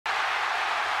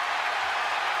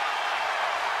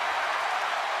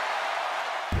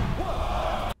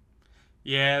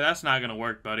Yeah, that's not gonna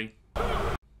work, buddy.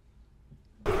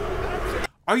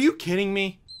 Are you kidding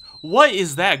me? What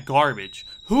is that garbage?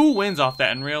 Who wins off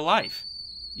that in real life?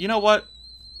 You know what?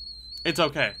 It's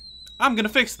okay. I'm gonna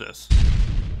fix this.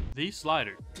 These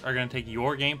sliders are gonna take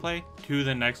your gameplay to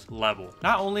the next level.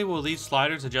 Not only will these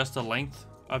sliders adjust the length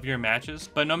of your matches,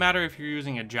 but no matter if you're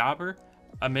using a jobber,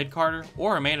 a mid-carder,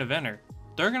 or a main eventer,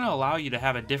 they're gonna allow you to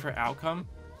have a different outcome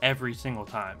every single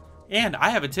time. And I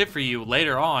have a tip for you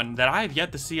later on that I have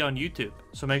yet to see on YouTube.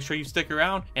 So make sure you stick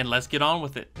around and let's get on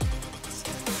with it.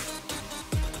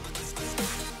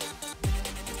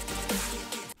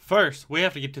 First, we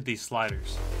have to get to these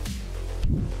sliders.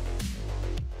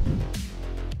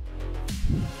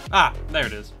 Ah, there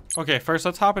it is. Okay, first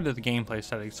let's hop into the gameplay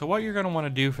settings. So what you're going to want to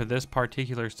do for this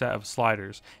particular set of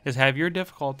sliders is have your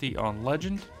difficulty on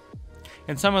legend.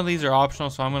 And some of these are optional,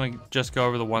 so I'm going to just go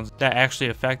over the ones that actually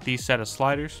affect these set of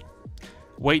sliders.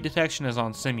 Weight detection is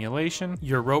on simulation.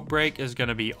 Your rope break is going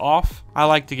to be off. I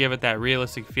like to give it that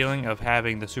realistic feeling of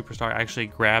having the superstar actually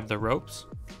grab the ropes.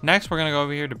 Next, we're going to go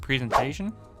over here to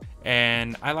presentation.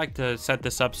 And I like to set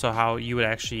this up so how you would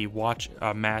actually watch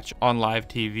a match on live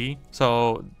TV.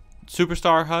 So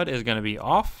superstar HUD is going to be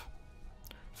off.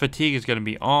 Fatigue is going to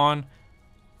be on.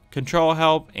 Control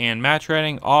help and match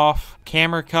rating off.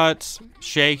 Camera cuts,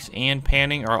 shakes, and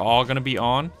panning are all going to be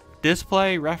on.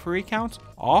 Display referee counts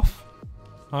off.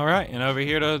 Alright, and over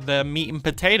here to the meat and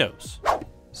potatoes.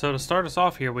 So to start us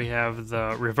off here, we have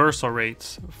the reversal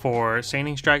rates for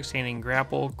standing strike, standing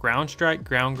grapple, ground strike,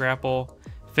 ground grapple,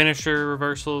 finisher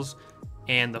reversals,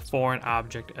 and the foreign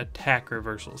object attack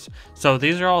reversals. So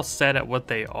these are all set at what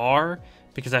they are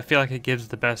because I feel like it gives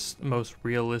the best, most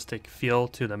realistic feel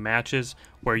to the matches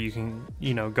where you can,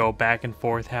 go back and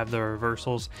forth, have the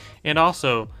reversals. And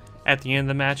also at the end of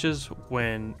the matches,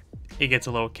 when it gets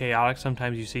a little chaotic,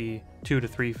 sometimes you see 2 to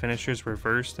 3 finishers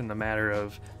reversed in the matter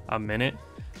of a minute.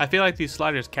 I feel like these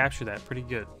sliders capture that pretty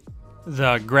good.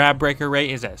 The grab breaker rate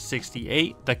is at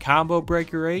 68. The combo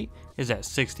breaker rate is at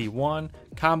 61.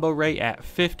 Combo rate at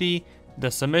 50. The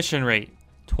submission rate,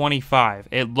 25.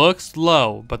 It looks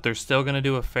low, but they're still going to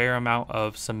do a fair amount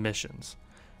of submissions.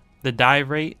 The dive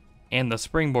rate and the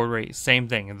springboard rate, same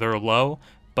thing. They're low,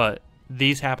 but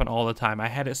these happen all the time. I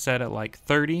had it set at like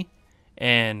 30,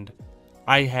 and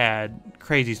I had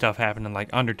crazy stuff happening, like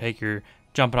Undertaker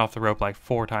jumping off the rope like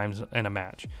 4 times in a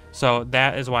match. So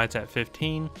that is why it's at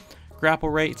 15. Grapple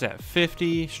rate's at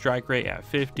 50, strike rate at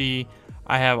 50.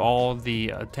 I have all the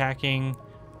attacking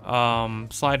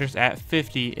sliders at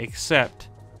 50 except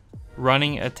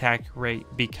running attack rate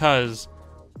because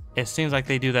it seems like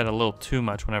they do that a little too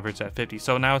much whenever it's at 50.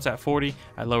 So now it's at 40.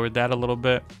 I lowered that a little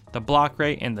bit. The block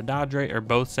rate and the dodge rate are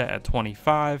both set at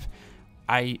 25.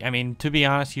 I mean, to be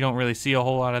honest, you don't really see a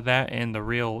whole lot of that in the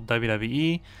real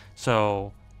WWE.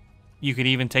 So you could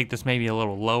even take this maybe a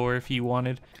little lower if you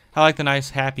wanted. I like the nice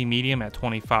happy medium at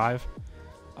 25.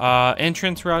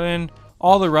 Entrance run-in.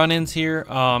 All the run-ins here,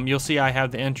 you'll see I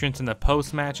have the entrance and the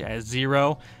post-match at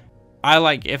 0. I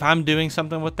like, if I'm doing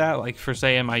something with that, like for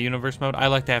say in my universe mode, I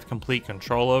like to have complete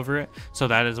control over it. So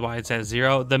that is why it's at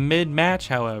 0. The mid-match,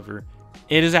 however,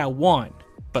 it is at 1.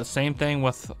 But same thing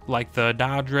with like the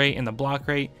dodge rate and the block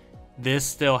rate. This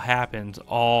still happens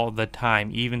all the time,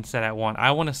 even set at 1.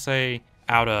 I want to say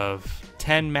out of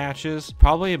 10 matches,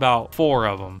 probably about 4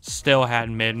 of them still had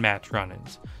mid-match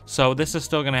run-ins. So this is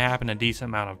still going to happen a decent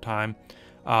amount of time.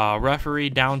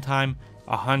 Referee downtime,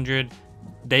 100.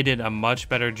 They did a much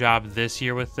better job this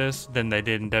year with this than they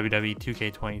did in WWE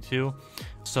 2K22.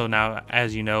 So now,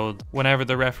 as you know, whenever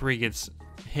the referee gets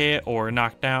hit or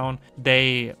knocked down,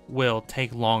 they will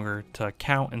take longer to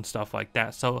count and stuff like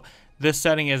that. So this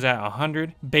setting is at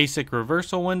 100. Basic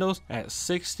reversal windows at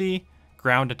 60.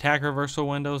 Ground attack reversal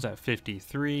windows at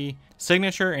 53.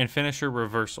 Signature and finisher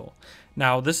reversal.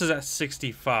 Now this is at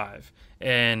 65,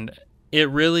 and it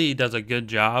really does a good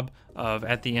job of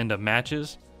at the end of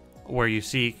matches where you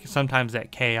see sometimes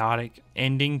that chaotic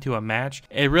ending to a match.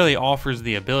 It really offers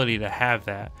the ability to have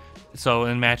that. So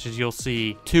in matches you'll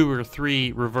see 2 or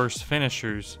 3 reverse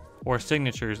finishers or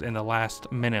signatures in the last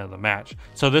minute of the match.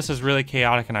 So this is really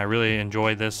chaotic and I really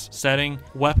enjoy this setting.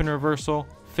 Weapon reversal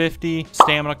 50.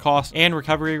 Stamina cost and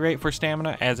recovery rate for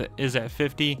stamina as it is at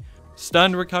 50.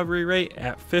 Stun recovery rate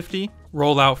at 50.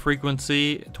 Rollout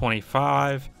frequency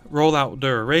 25. Rollout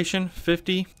duration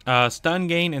 50. Stun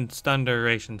gain and stun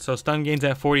duration. So stun gain's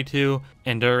at 42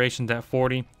 and duration's at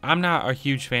 40. I'm not a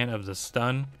huge fan of the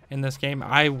stun in this game.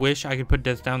 I wish I could put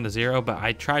this down to 0, but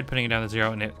I tried putting it down to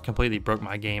 0 and it completely broke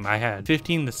my game. I had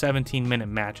 15 to 17 minute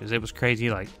matches. It was crazy.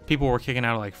 Like people were kicking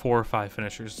out like 4 or 5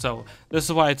 finishers. So this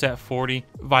is why it's at 40.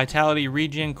 Vitality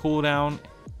regen cooldown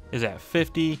is at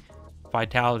 50.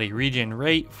 Vitality regen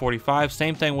rate 45.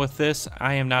 Same thing with this.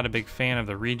 I am not a big fan of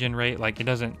the regen rate. Like, it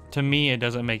doesn't, to me, it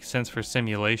doesn't make sense for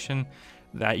simulation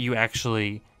that you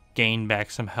actually gain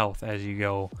back some health as you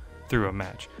go through a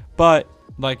match. But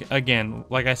like, again,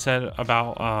 like I said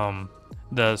about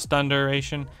the stun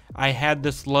duration, I had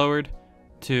this lowered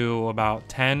to about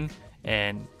 10,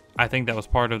 and I think that was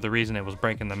part of the reason it was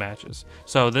breaking the matches.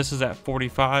 So this is at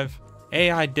 45.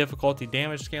 AI difficulty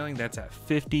damage scaling, that's at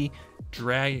 50.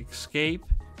 Drag escape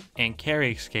and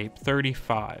carry escape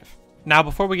 35. Now,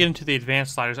 before we get into the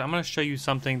advanced sliders, I'm going to show you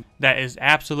something that is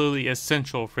absolutely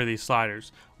essential for these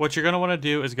sliders. What you're going to want to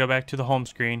do is go back to the home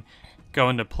screen, go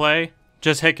into play,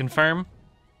 just hit confirm,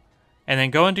 and then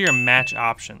go into your match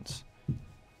options.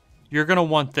 You're going to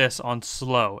want this on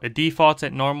slow. It defaults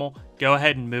at normal. Go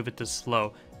ahead and move it to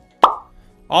slow.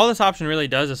 All this option really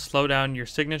does is slow down your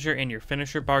signature and your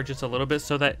finisher bar just a little bit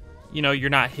so that, you know, you're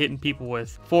not hitting people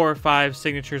with 4 or 5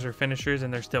 signatures or finishers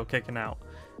and they're still kicking out.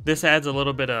 This adds a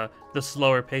little bit of the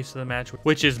slower pace of the match,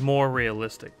 which is more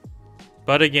realistic.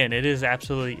 But again, it is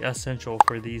absolutely essential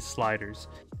for these sliders.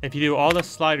 If you do all the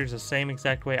sliders the same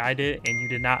exact way I did and you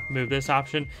did not move this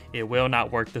option, it will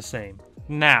not work the same.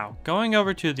 Now, going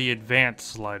over to the advanced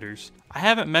sliders, I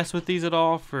haven't messed with these at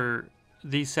all for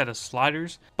these set of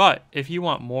sliders, but if you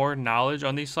want more knowledge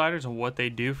on these sliders and what they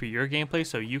do for your gameplay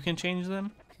so you can change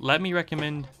them, let me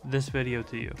recommend this video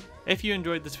to you. If you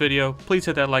enjoyed this video, please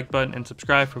hit that like button and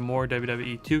subscribe for more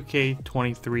WWE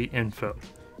 2K23 info.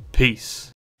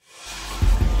 Peace.